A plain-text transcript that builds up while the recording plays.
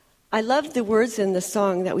I love the words in the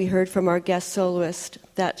song that we heard from our guest soloist,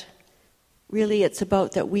 that really it's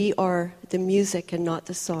about that we are the music and not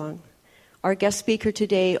the song. Our guest speaker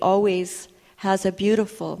today always has a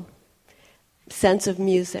beautiful sense of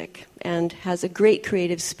music and has a great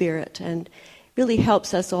creative spirit and really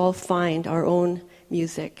helps us all find our own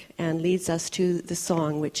music and leads us to the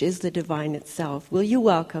song, which is the divine itself. Will you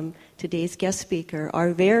welcome today's guest speaker,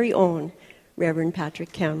 our very own Reverend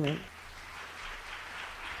Patrick Cameron.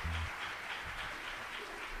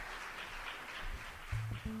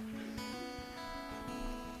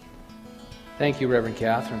 Thank you, Reverend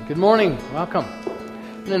Catherine. Good morning. Welcome. I'm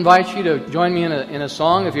going to invite you to join me in a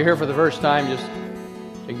song. If you're here for the first time, just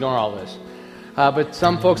ignore all this. But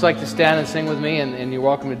some folks like to stand and sing with me, and you're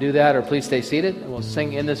welcome to do that, or please stay seated. And we'll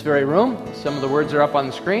sing in this very room. Some of the words are up on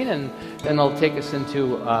the screen, and then they'll take us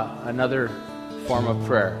into another form of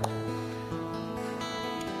prayer.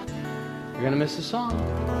 You're going to miss the song.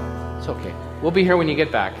 It's okay. We'll be here when you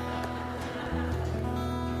get back.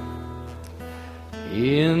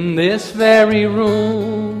 In this very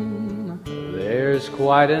room, there's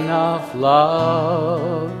quite enough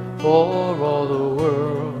love for all the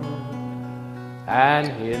world. And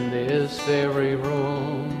in this very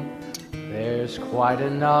room, there's quite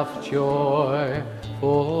enough joy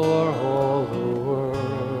for all the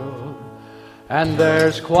world. And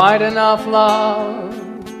there's quite enough love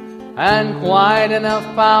and quite enough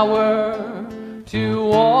power to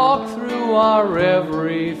walk through our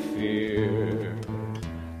every fear.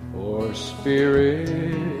 For Spirit,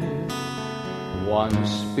 one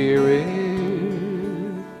Spirit,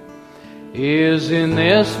 is in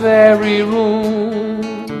this very room.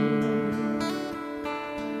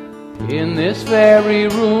 In this very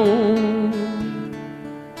room.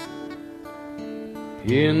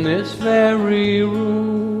 In this very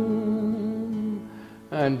room.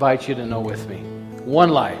 I invite you to know with me. One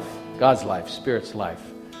life, God's life, Spirit's life.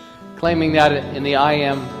 Claiming that in the I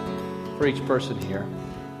am for each person here.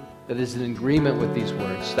 That is in agreement with these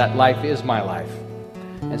words. That life is my life.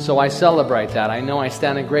 And so I celebrate that. I know I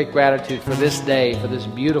stand in great gratitude for this day, for this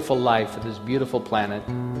beautiful life, for this beautiful planet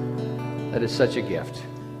that is such a gift.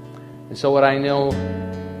 And so what I know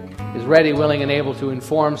is ready, willing, and able to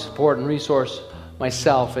inform, support, and resource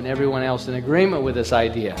myself and everyone else in agreement with this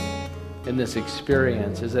idea, in this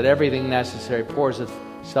experience, is that everything necessary pours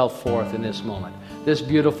itself forth in this moment, this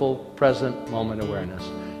beautiful present moment awareness.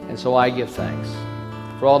 And so I give thanks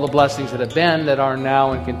for all the blessings that have been, that are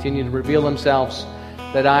now, and continue to reveal themselves,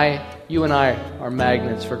 that you and I are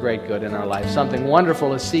magnets for great good in our life. Something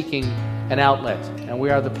wonderful is seeking an outlet, and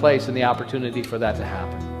we are the place and the opportunity for that to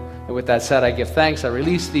happen. And with that said, I give thanks. I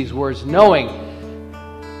release these words knowing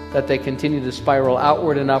that they continue to spiral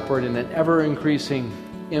outward and upward in an ever-increasing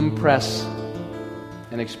impress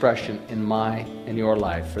and expression in my and your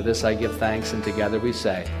life. For this I give thanks, and together we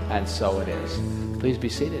say, and so it is. Please be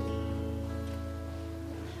seated.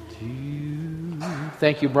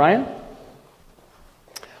 Thank you, Brian.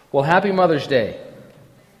 Well, happy Mother's Day.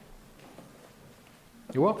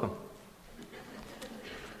 You're welcome.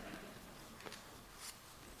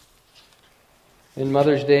 And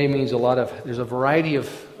Mother's Day means there's a variety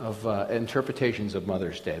of interpretations of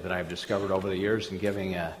Mother's Day that I've discovered over the years in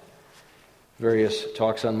giving various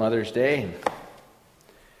talks on Mother's Day.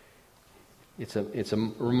 It's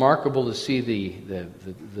remarkable to see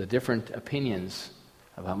the different opinions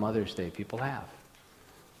about Mother's Day people have.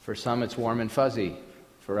 For some, it's warm and fuzzy.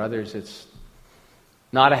 For others, it's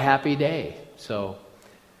not a happy day.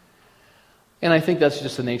 And I think that's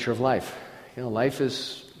just the nature of life. Life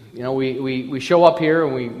is, we show up here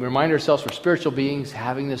and we remind ourselves we're spiritual beings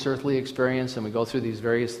having this earthly experience, and we go through these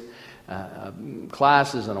various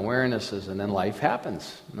classes and awarenesses, and then life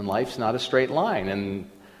happens. And life's not a straight line,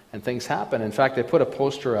 and things happen. In fact, I put a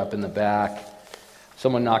poster up in the back.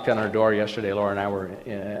 Someone knocked on our door yesterday. Laura and I were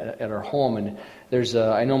at our home, and there's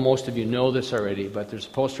I know most of you know this already, but there's a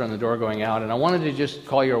poster on the door going out, and I wanted to just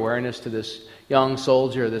call your awareness to this young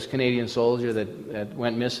soldier, this Canadian soldier that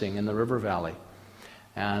went missing in the river valley.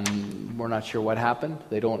 And we're not sure what happened.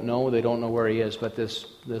 They don't know where he is, but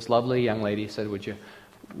this lovely young lady said, would you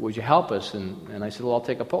help us? And I said, well, I'll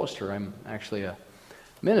take a poster. I'm actually a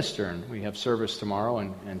minister, and we have service tomorrow,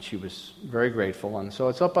 and she was very grateful. And so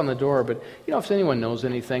it's up on the door, but if anyone knows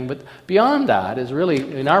anything. But beyond that is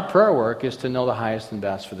really, in our prayer work, is to know the highest and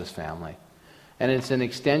best for this family. And it's an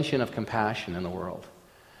extension of compassion in the world.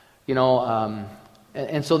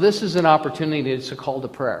 And so this is an opportunity, it's a call to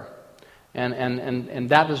prayer. And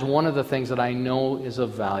that is one of the things that I know is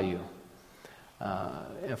of value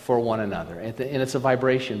for one another. And it's a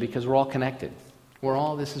vibration, because we're all connected.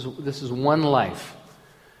 This is one life,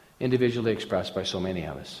 individually expressed by so many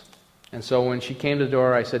of us. And so when she came to the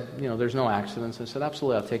door, I said, there's no accidents. I said,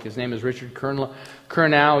 absolutely, I'll take. His name is Richard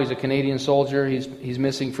Curnow. He's a Canadian soldier. He's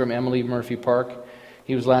missing from Emily Murphy Park.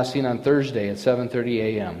 He was last seen on Thursday at 7:30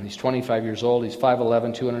 a.m. He's 25 years old. He's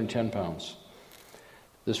 5'11", 210 pounds.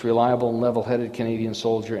 This reliable and level-headed Canadian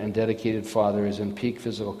soldier and dedicated father is in peak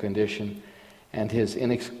physical condition, and his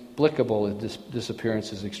inexplicable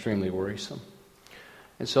disappearance is extremely worrisome.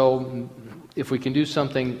 And so if we can do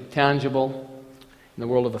something tangible in the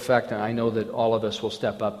world of effect, I know that all of us will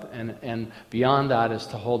step up, and beyond that is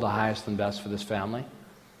to hold the highest and best for this family,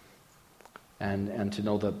 and to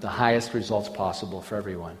know the highest results possible for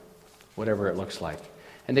everyone, whatever it looks like,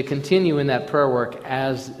 and to continue in that prayer work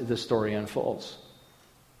as the story unfolds.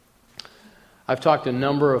 I've talked to a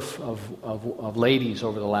number of ladies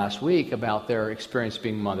over the last week about their experience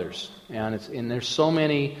being mothers, and there's so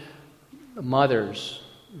many mothers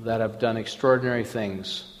that have done extraordinary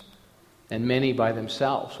things, and many by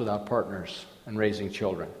themselves without partners and raising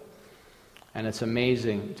children. And it's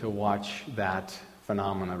amazing to watch that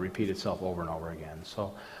phenomena repeat itself over and over again.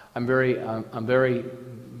 So I'm very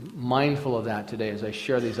mindful of that today as I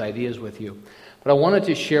share these ideas with you. But I wanted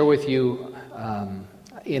to share with you,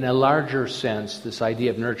 in a larger sense, this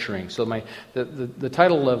idea of nurturing. So the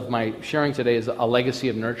title of my sharing today is A Legacy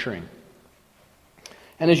of Nurturing.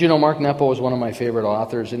 And as you know, Mark Nepo is one of my favorite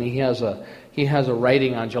authors, and he has a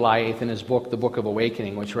writing on July 8th in his book, The Book of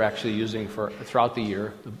Awakening, which we're actually using throughout the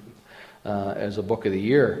year as a book of the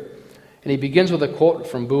year. And he begins with a quote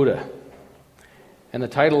from Buddha. And the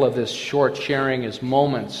title of this short sharing is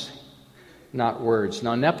Moments, Not Words.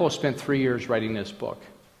 Now, Nepo spent 3 years writing this book.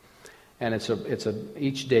 And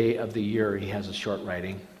each day of the year he has a short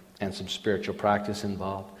writing and some spiritual practice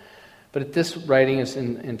involved. But this writing is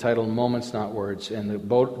entitled Moments, Not Words. And the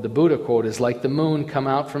Buddha quote is, like the moon, come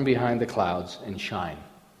out from behind the clouds and shine.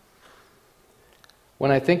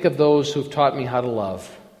 When I think of those who've taught me how to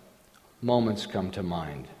love, moments come to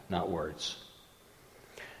mind, not words.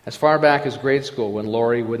 As far back as grade school, when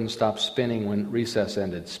Lori wouldn't stop spinning when recess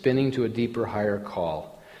ended, spinning to a deeper, higher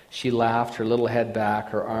call. She laughed, her little head back,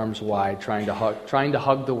 her arms wide, trying to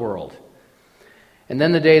hug the world. And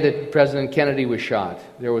then the day that President Kennedy was shot,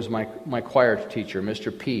 there was my choir teacher,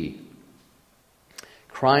 Mr. P,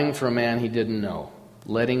 crying for a man he didn't know,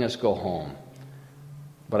 letting us go home.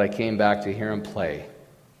 But I came back to hear him play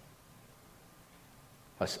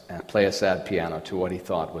a sad piano to what he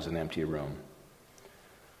thought was an empty room.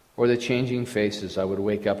 Or the changing faces I would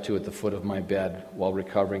wake up to at the foot of my bed while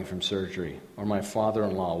recovering from surgery. Or my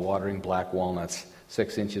father-in-law watering black walnuts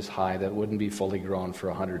 6 inches high that wouldn't be fully grown for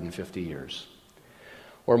 150 years.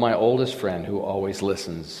 Or my oldest friend who always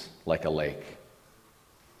listens like a lake.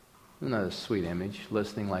 Isn't that a sweet image?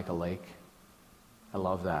 Listening like a lake. I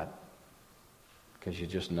love that. Because you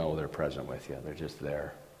just know they're present with you. They're just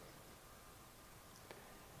there.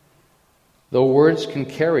 Though words can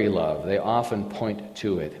carry love, they often point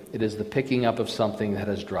to it. It is the picking up of something that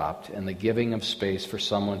has dropped and the giving of space for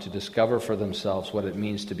someone to discover for themselves what it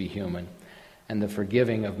means to be human, and the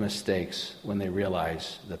forgiving of mistakes when they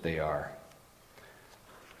realize that they are.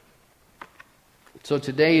 So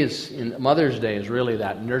today Mother's Day is really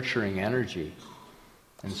that nurturing energy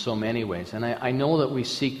in so many ways. And I know that we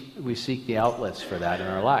seek the outlets for that in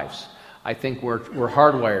our lives. I think we're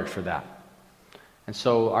hardwired for that. And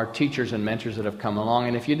so our teachers and mentors that have come along,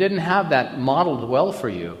 and if you didn't have that modeled well for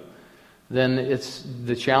you, then it's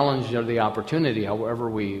the challenge or the opportunity, however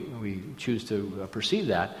we choose to perceive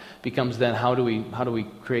that, becomes then how do we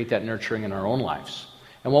create that nurturing in our own lives?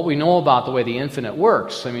 And what we know about the way the infinite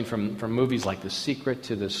works, I mean, from movies like The Secret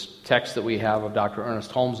to this text that we have of Dr.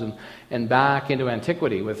 Ernest Holmes and back into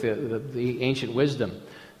antiquity with the ancient wisdom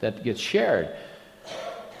that gets shared.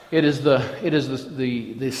 It is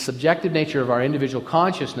the subjective nature of our individual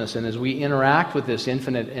consciousness, and as we interact with this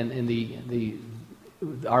infinite and in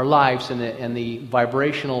our lives and the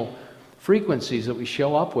vibrational frequencies that we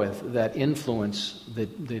show up with that influence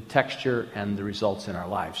the texture and the results in our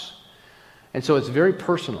lives. And so it's very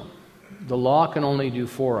personal. The law can only do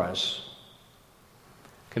for us,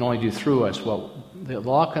 can only do through us. Well, the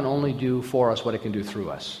law can only do for us what it can do through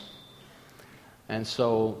us. And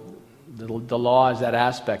so the law is that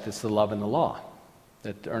aspect. It's the love in the law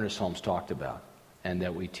that Ernest Holmes talked about and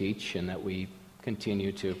that we teach and that we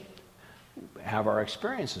continue to have our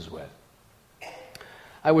experiences with.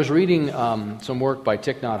 I was reading some work by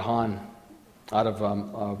Thich Nhat Hanh out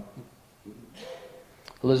of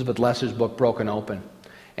Elizabeth Lesser's book, Broken Open.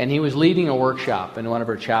 And he was leading a workshop in one of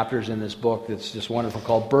her chapters in this book that's just wonderful,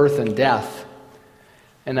 called Birth and Death.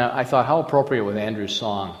 And I thought, how appropriate with Andrew's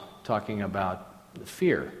song, talking about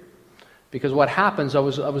fear. Because what happens, I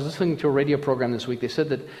was listening to a radio program this week, they said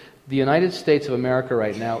that the United States of America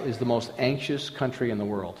right now is the most anxious country in the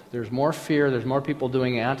world. There's more fear, there's more people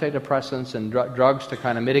doing antidepressants and drugs to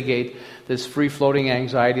kind of mitigate this free-floating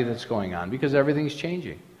anxiety that's going on, because everything's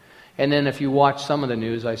changing. And then if you watch some of the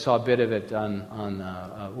news, I saw a bit of it on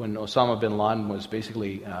when Osama bin Laden was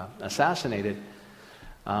basically assassinated,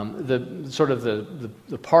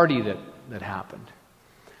 the party that happened.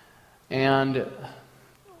 And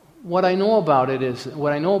what I know about it is,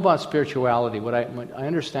 what I know about spirituality, what I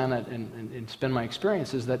understand that, and it's been my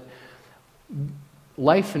experience, is that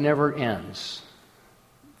life never ends.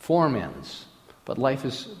 Form ends, but life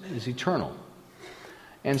is eternal.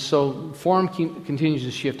 And so form continues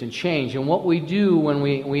to shift and change. And what we do when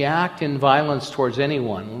we act in violence towards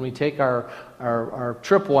anyone, when we take our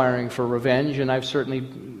tripwiring for revenge, and I've certainly,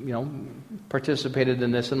 participated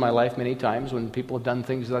in this in my life many times. When people have done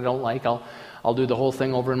things that I don't like, I'll do the whole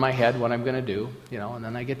thing over in my head, what I'm going to do, and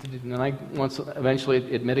then I get to do, and then once eventually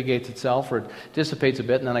it mitigates itself or it dissipates a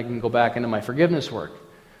bit, and then I can go back into my forgiveness work,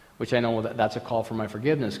 which I know that's a call for my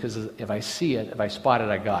forgiveness, because if I see it, if I spot it,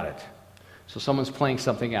 I got it. So someone's playing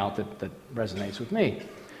something out that resonates with me.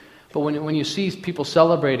 But when you see people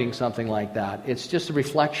celebrating something like that, it's just a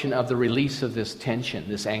reflection of the release of this tension,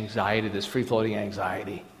 this anxiety, this free-floating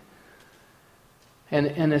anxiety.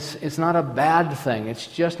 And it's not a bad thing. It's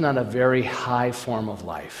just not a very high form of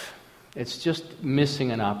life. It's just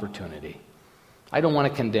missing an opportunity. I don't want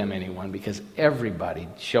to condemn anyone, because everybody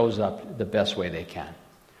shows up the best way they can.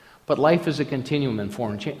 But life is a continuum, and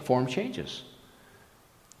form changes.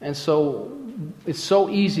 And so it's so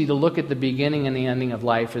easy to look at the beginning and the ending of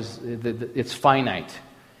life as it's finite.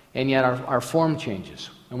 And yet our form changes.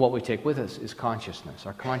 And what we take with us is consciousness.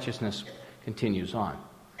 Our consciousness continues on.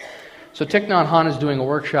 So Thich Nhat Hanh is doing a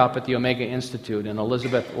workshop at the Omega Institute, and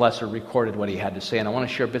Elizabeth Lesser recorded what he had to say. And I want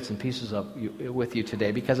to share bits and pieces with you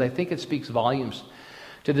today, because I think it speaks volumes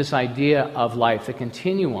to this idea of life, the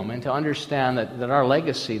continuum, and to understand that our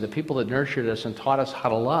legacy, the people that nurtured us and taught us how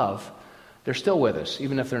to love, they're still with us,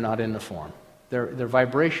 even if they're not in the form. Their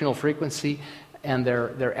vibrational frequency and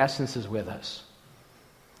their essence is with us.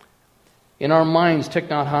 In our minds, Thich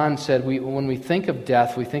Nhat Hanh said, when we think of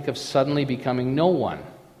death, we think of suddenly becoming no one.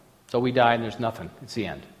 So we die and there's nothing. It's the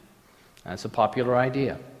end. That's a popular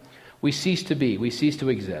idea. We cease to be. We cease to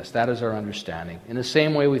exist. That is our understanding. In the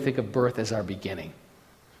same way, we think of birth as our beginning.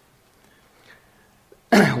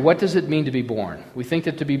 What does it mean to be born? We think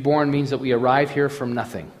that to be born means that we arrive here from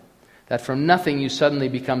nothing. That from nothing you suddenly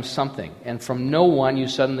become something. And from no one you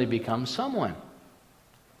suddenly become someone.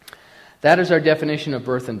 That is our definition of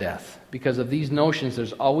birth and death. Because of these notions,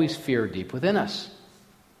 there's always fear deep within us.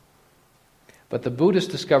 But the Buddhists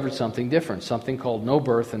discovered something different, something called no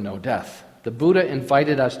birth and no death. The Buddha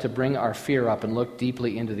invited us to bring our fear up and look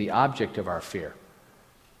deeply into the object of our fear.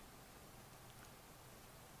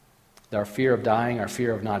 Our fear of dying, our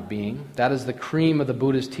fear of not being. That is the cream of the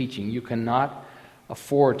Buddha's teaching. You cannot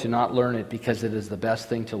afford to not learn it, because it is the best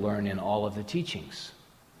thing to learn in all of the teachings.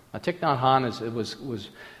 Now, Thich Nhat Hanh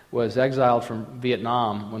was exiled from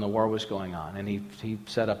Vietnam when the war was going on, and he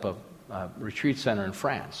set up a retreat center in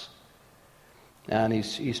France. And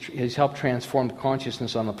he's helped transform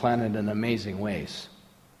consciousness on the planet in amazing ways.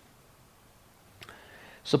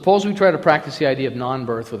 Suppose we try to practice the idea of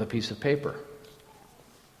non-birth with a piece of paper.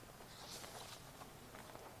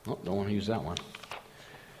 Oh, don't want to use that one.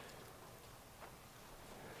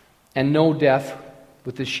 And no death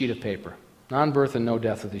with this sheet of paper. Non-birth and no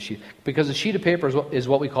death with this sheet. Because a sheet of paper is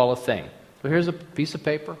what we call a thing. So here's a piece of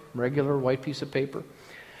paper, regular white piece of paper.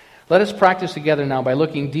 Let us practice together now by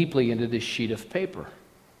looking deeply into this sheet of paper.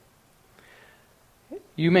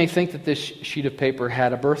 You may think that this sheet of paper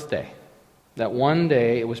had a birthday. That one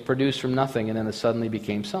day it was produced from nothing and then it suddenly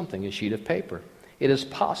became something, a sheet of paper. It is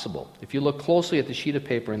possible. If you look closely at the sheet of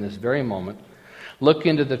paper in this very moment, look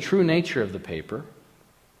into the true nature of the paper,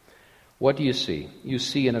 what do you see? You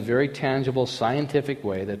see in a very tangible, scientific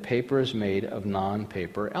way that paper is made of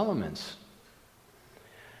non-paper elements.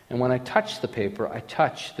 And when I touch the paper, I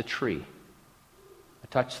touch the tree. I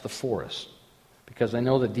touch the forest. Because I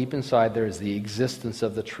know that deep inside there is the existence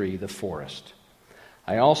of the tree, the forest.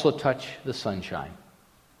 I also touch the sunshine.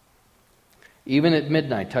 Even at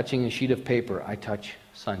midnight, touching a sheet of paper, I touch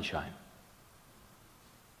sunshine.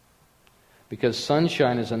 Because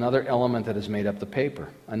sunshine is another element that has made up the paper,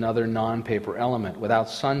 another non-paper element. Without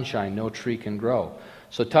sunshine, no tree can grow.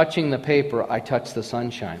 So touching the paper, I touch the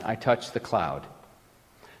sunshine. I touch the cloud.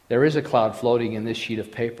 There is a cloud floating in this sheet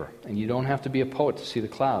of paper, and you don't have to be a poet to see the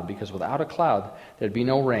cloud, because without a cloud, there'd be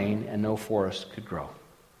no rain and no forest could grow.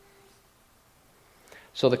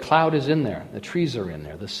 So the cloud is in there, the trees are in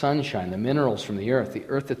there, the sunshine, the minerals from the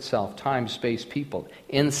earth itself, time, space, people,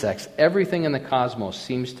 insects, everything in the cosmos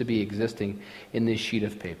seems to be existing in this sheet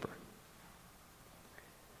of paper.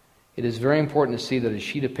 It is very important to see that a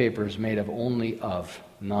sheet of paper is made of only of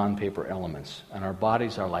non-paper elements, and our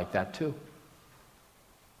bodies are like that too.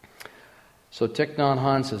 So Thich Nhat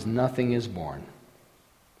Hanh says, nothing is born,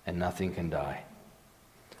 and nothing can die.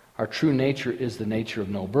 Our true nature is the nature of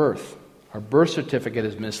no birth. Our birth certificate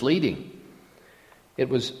is misleading. It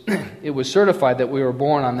was certified that we were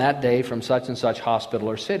born on that day from such and such hospital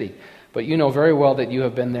or city. But you know very well that you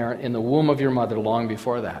have been there in the womb of your mother long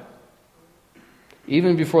before that.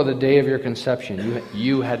 Even before the day of your conception,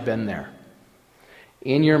 you had been there.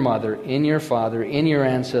 In your mother, in your father, in your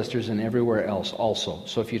ancestors, and everywhere else also.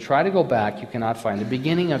 So if you try to go back, you cannot find the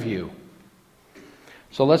beginning of you.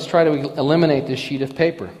 So let's try to eliminate this sheet of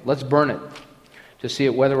paper. Let's burn it to see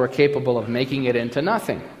whether we're capable of making it into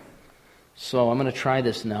nothing. So I'm going to try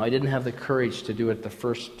this now. I didn't have the courage to do it the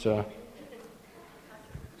first...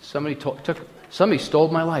 Somebody stole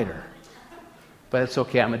my lighter. But it's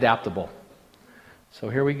okay, I'm adaptable. So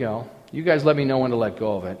here we go. You guys let me know when to let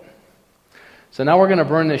go of it. So now we're going to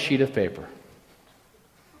burn this sheet of paper.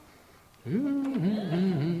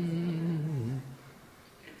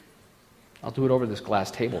 I'll do it over this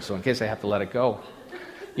glass table, so in case I have to let it go.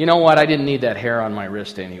 You know what? I didn't need that hair on my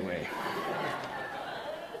wrist anyway.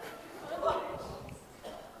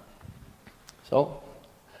 So,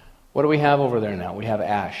 what do we have over there now? We have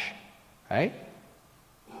ash, right?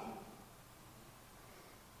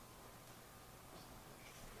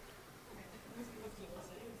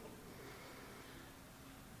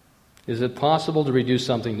 Is it possible to reduce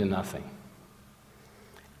something to nothing?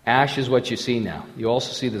 Ash is what you see now. You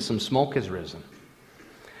also see that some smoke has risen.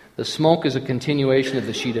 The smoke is a continuation of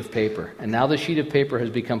the sheet of paper, and now the sheet of paper has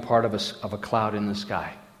become part of a cloud in the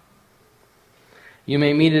sky. You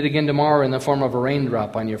may meet it again tomorrow in the form of a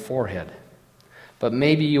raindrop on your forehead, but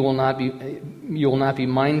maybe you will not be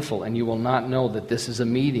mindful, and you will not know that this is a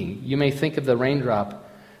meeting. You may think of the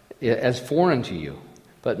raindrop as foreign to you,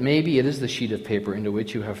 but maybe it is the sheet of paper into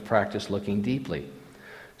which you have practiced looking deeply.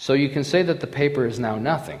 So you can say that the paper is now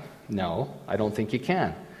nothing. No, I don't think you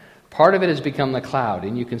can. Part of it has become the cloud,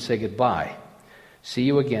 and you can say goodbye. See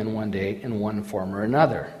you again one day in one form or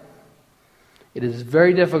another. It is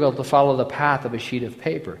very difficult to follow the path of a sheet of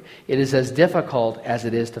paper. It is as difficult as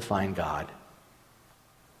it is to find God.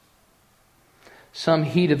 Some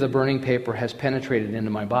heat of the burning paper has penetrated into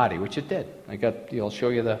my body, which it did. I'll show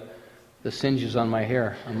you the singes on my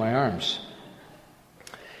hair, on my arms.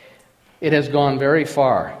 It has gone very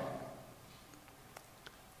far.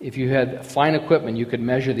 If you had fine equipment, you could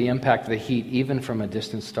measure the impact of the heat even from a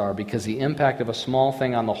distant star, because the impact of a small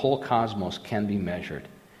thing on the whole cosmos can be measured.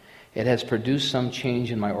 It has produced some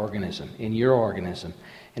change in my organism, in your organism,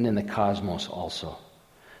 and in the cosmos also.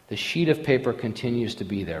 The sheet of paper continues to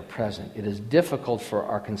be there, present. It is difficult for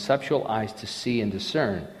our conceptual eyes to see and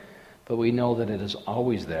discern, but we know that it is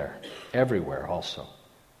always there, everywhere also.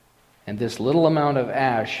 And this little amount of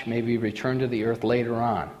ash may be returned to the earth later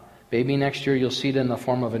on. Maybe next year you'll see it in the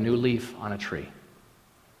form of a new leaf on a tree.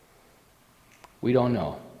 We don't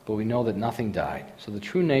know, but we know that nothing died. So the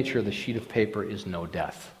true nature of the sheet of paper is no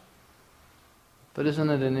death. But isn't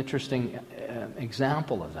it an interesting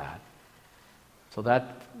example of that? So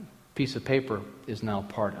that piece of paper is now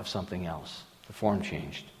part of something else. The form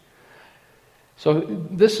changed. So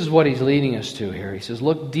this is what he's leading us to here. He says,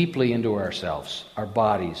 look deeply into ourselves, our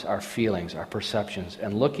bodies, our feelings, our perceptions,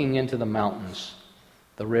 and looking into the mountains,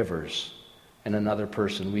 the rivers, and another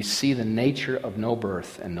person, we see the nature of no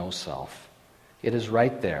birth and no self. It is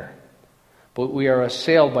right there. But we are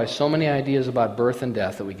assailed by so many ideas about birth and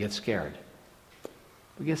death that we get scared.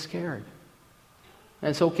 We get scared. And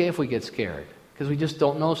it's okay if we get scared, because we just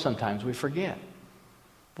don't know sometimes. We forget.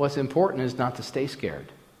 What's important is not to stay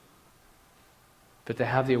scared, but to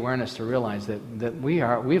have the awareness to realize that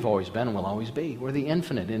we've always been and will always be. We're the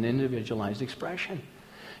infinite and individualized expression.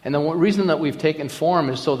 And the reason that we've taken form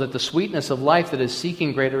is so that the sweetness of life that is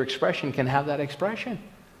seeking greater expression can have that expression.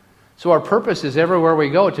 So our purpose is everywhere we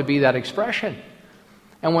go to be that expression.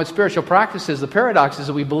 And what spiritual practice is, the paradox is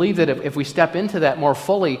that we believe that if we step into that more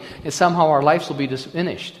fully, somehow our lives will be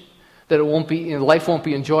diminished. That life won't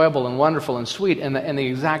be enjoyable and wonderful and sweet. And the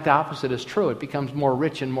exact opposite is true. It becomes more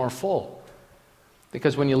rich and more full.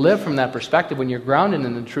 Because when you live from that perspective, when you're grounded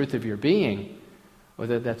in the truth of your being, or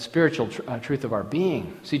that spiritual truth of our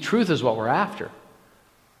being, see, truth is what we're after.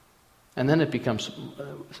 And then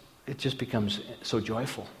it just becomes so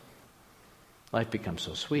joyful. Life becomes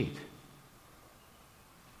so sweet.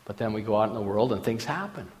 But then we go out in the world and things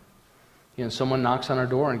happen. You know, someone knocks on our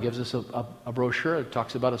door and gives us a brochure that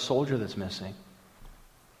talks about a soldier that's missing.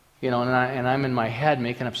 You know, and I'm in my head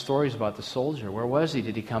making up stories about the soldier. Where was he?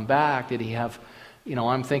 Did he come back? Did he have, you know,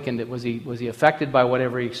 I'm thinking that was he affected by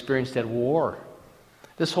whatever he experienced at war?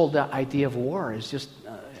 This whole idea of war is just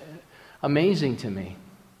amazing to me.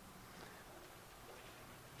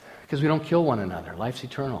 Because we don't kill one another. Life's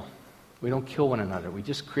eternal. We don't kill one another. We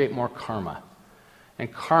just create more karma.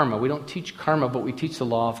 And karma, we don't teach karma, but we teach the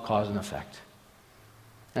law of cause and effect.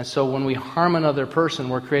 And so when we harm another person,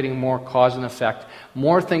 we're creating more cause and effect,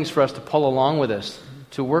 more things for us to pull along with us,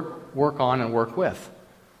 to work on and work with.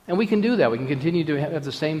 And we can do that. We can continue to have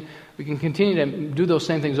we can continue to do those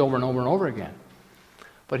same things over and over and over again.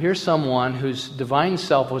 But here's someone whose divine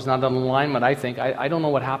self was not in alignment, I think. I don't know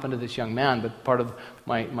what happened to this young man, but part of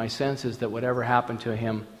my sense is that whatever happened to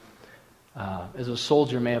him as a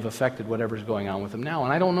soldier may have affected whatever's going on with him now.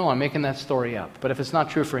 And I don't know. I'm making that story up. But if it's not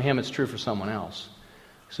true for him, it's true for someone else.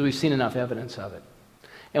 So we've seen enough evidence of it.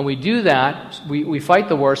 And we do that, we fight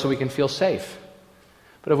the war so we can feel safe.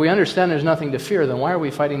 But if we understand there's nothing to fear, then why are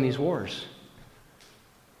we fighting these wars?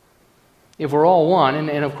 If we're all one,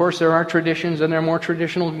 and of course there are traditions, and there are more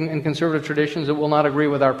traditional and conservative traditions that will not agree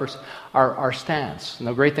with our stance. And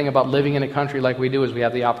the great thing about living in a country like we do is we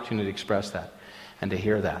have the opportunity to express that and to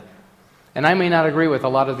hear that. And I may not agree with a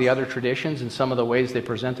lot of the other traditions and some of the ways they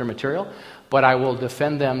present their material, but I will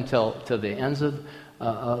defend them till the ends of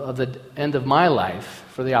the end of my life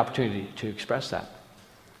for the opportunity to express that.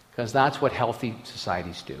 Because that's what healthy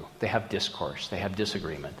societies do. They have discourse. They have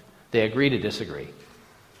disagreement. They agree to disagree.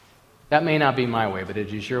 That may not be my way, but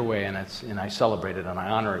it is your way, and I celebrate it, and I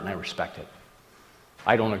honor it, and I respect it.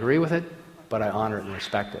 I don't agree with it, but I honor it and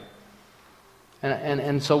respect it.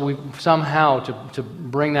 And so we somehow, to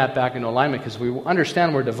bring that back into alignment, because we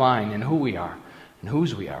understand we're divine in who we are and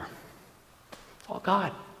whose we are. It's all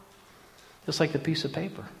God. Just like the piece of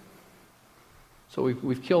paper. So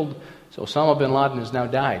we've killed, so Osama bin Laden has now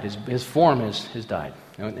died. His form has died.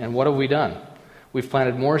 And what have we done? We've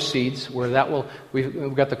planted more seeds where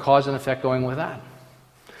we've got the cause and effect going with that.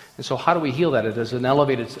 And so how do we heal that? It is an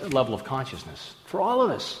elevated level of consciousness for all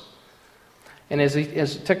of us. And as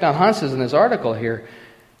Thich Nhat Hanh says in his article here,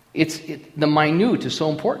 the minute is so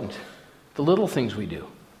important. The little things we do.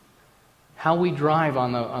 How we drive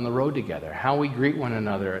on the road together. How we greet one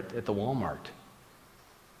another at the Walmart.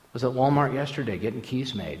 I was at Walmart yesterday getting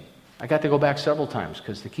keys made. I got to go back several times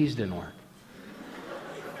because the keys didn't work.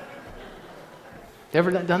 You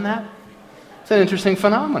ever done that? It's an interesting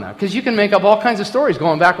phenomenon because you can make up all kinds of stories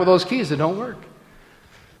going back with those keys that don't work.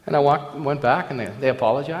 And I went back and they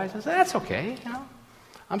apologized. I said, that's okay, you know.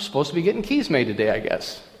 I'm supposed to be getting keys made today, I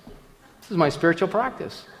guess. This is my spiritual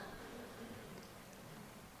practice.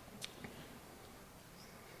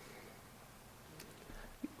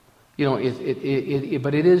 You know,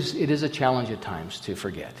 but it is a challenge at times to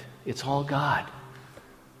forget. It's all God.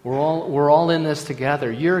 We're all in this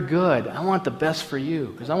together. You're good. I want the best for you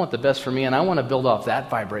because I want the best for me, and I want to build off that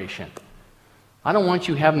vibration. I don't want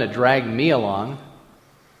you having to drag me along.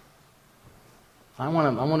 I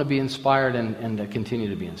want to be inspired and continue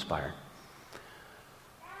to be inspired.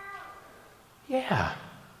 Yeah,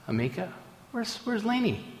 Amika, where's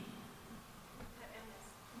Lainey?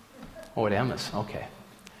 Oh, at Emma's. Okay.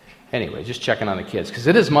 Anyway, just checking on the kids because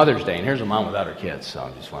it is Mother's Day, and here's a mom without her kids. So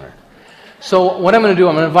I'm just wondering. So what I'm going to do,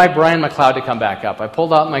 I'm going to invite Brian McLeod to come back up. I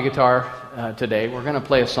pulled out my guitar today. We're going to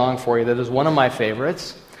play a song for you that is one of my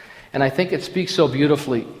favorites, and I think it speaks so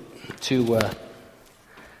beautifully to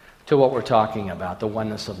what we're talking about, the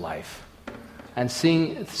oneness of life, and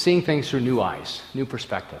seeing things through new eyes, new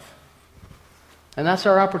perspective. And that's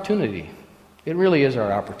our opportunity. It really is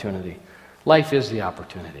our opportunity. Life is the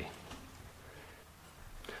opportunity.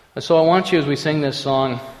 And so I want you, as we sing this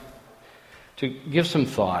song, to give some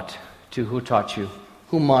thought to who taught you,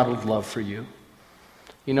 who modeled love for you.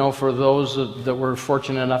 You know, for those that were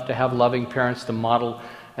fortunate enough to have loving parents to model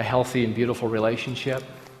a healthy and beautiful relationship,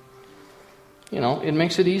 you know, it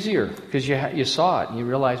makes it easier because you saw it and you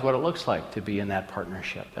realize what it looks like to be in that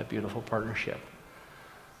partnership, that beautiful partnership.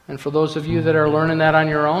 And for those of you that are learning that on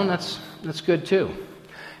your own, that's good too.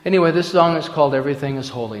 Anyway, this song is called Everything is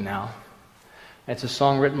Holy Now. It's a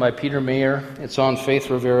song written by Peter Mayer. It's on Faith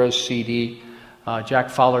Rivera's CD. Jack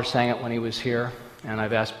Fowler sang it when he was here, and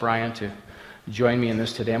I've asked Brian to join me in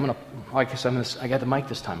this today. I got the mic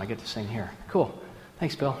this time. I get to sing here. Cool.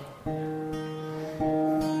 Thanks, Bill.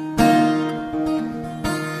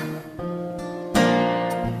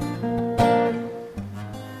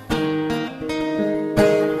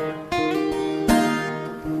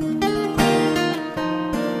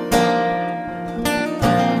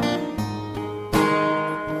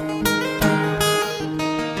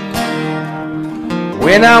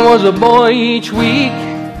 When I was a boy each week,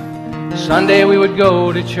 Sunday we would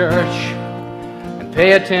go to church and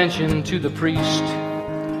pay attention to the priest,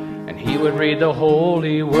 and he would read the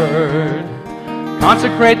holy word,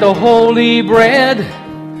 consecrate the holy bread,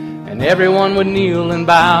 and everyone would kneel and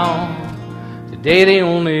bow. Today the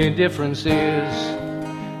only difference is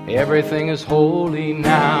everything is holy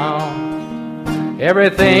now.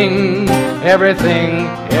 Everything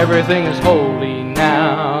is holy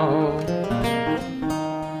now.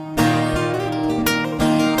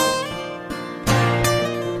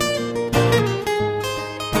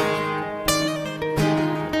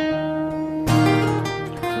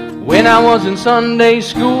 When I was in Sunday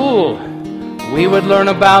school, we would learn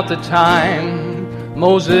about the time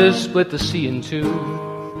Moses split the sea in two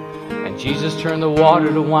and Jesus turned the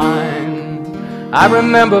water to wine. I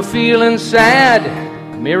remember feeling sad,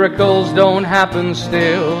 miracles don't happen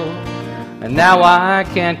still, and now I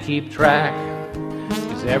can't keep track,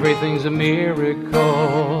 'cause everything's a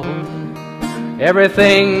miracle.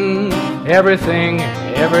 Everything's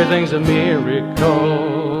a miracle.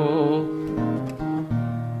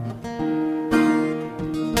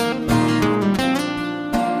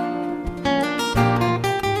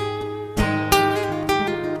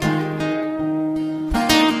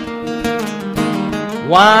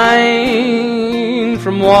 Wine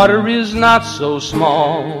from water is not so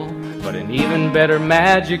small, but an even better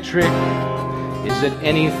magic trick is that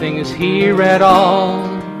anything is here at all.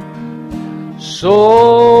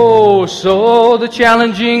 So the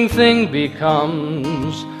challenging thing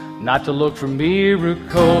becomes not to look for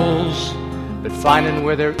miracles, but finding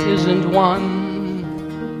where there isn't one.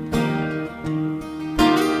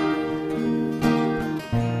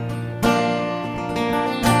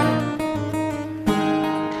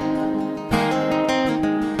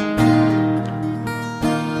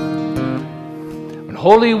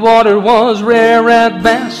 Holy water was rare at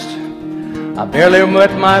best. I barely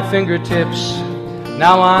wet my fingertips.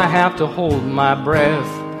 Now I have to hold my breath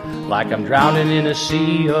like I'm drowning in a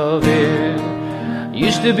sea of it.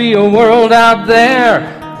 Used to be a world out there,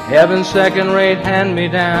 heaven's second-rate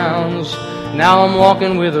hand-me-downs. Now I'm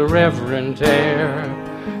walking with a reverent air,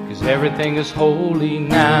 'cause everything is holy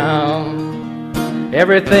now.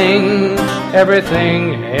 Everything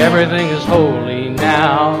is holy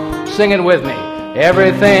now. Sing it with me.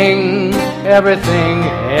 Everything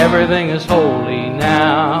is holy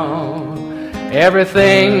now.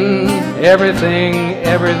 Everything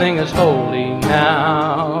is holy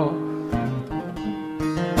now.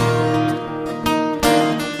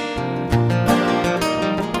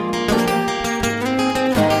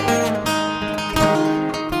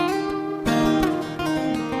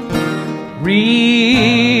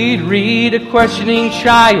 Read a questioning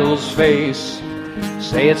child's face.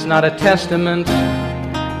 Say it's not a testament,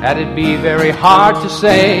 that'd be very hard to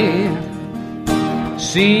say.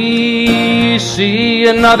 See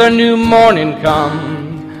another new morning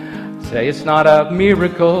come. Say it's not a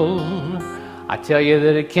miracle, I tell you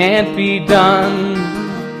that it can't be done.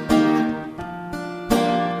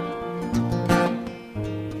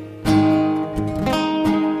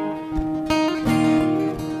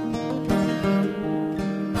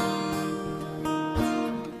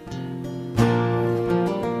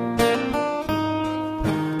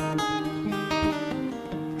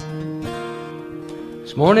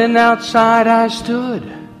 This morning outside I stood,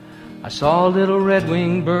 I saw a little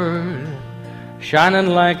red-winged bird, shining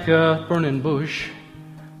like a burning bush,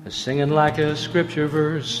 singing like a scripture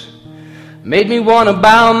verse. Made me want to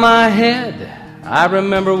bow my head. I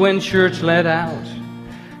remember when church let out,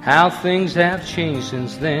 how things have changed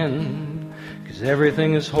since then, 'cause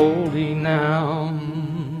everything is holy now.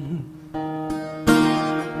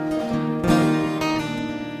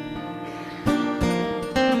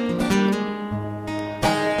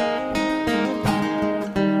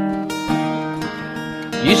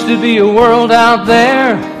 Used to be a world out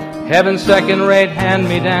there, heaven's second-rate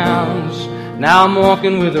hand-me-downs. Now I'm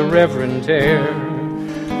walking with a reverent air,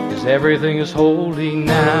 'cause everything is holy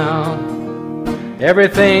now.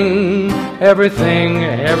 Everything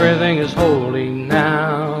is holy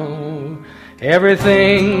now.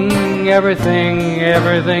 Everything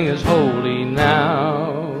is holy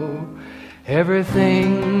now.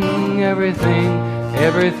 Everything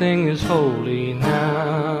is holy now.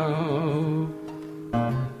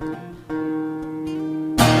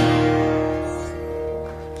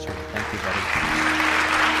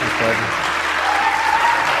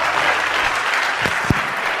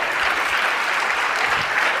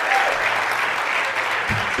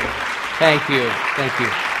 Thank you.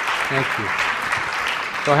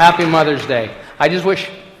 So happy Mother's Day. I just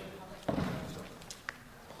wish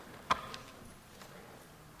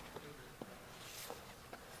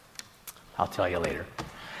tell you later.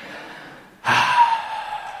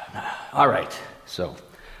 All right, so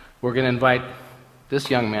we're going to invite this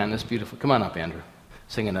young man, this beautiful... Come on up, Andrew.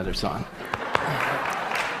 Sing another song.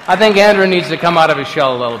 I think Andrew needs to come out of his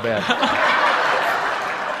shell a little bit.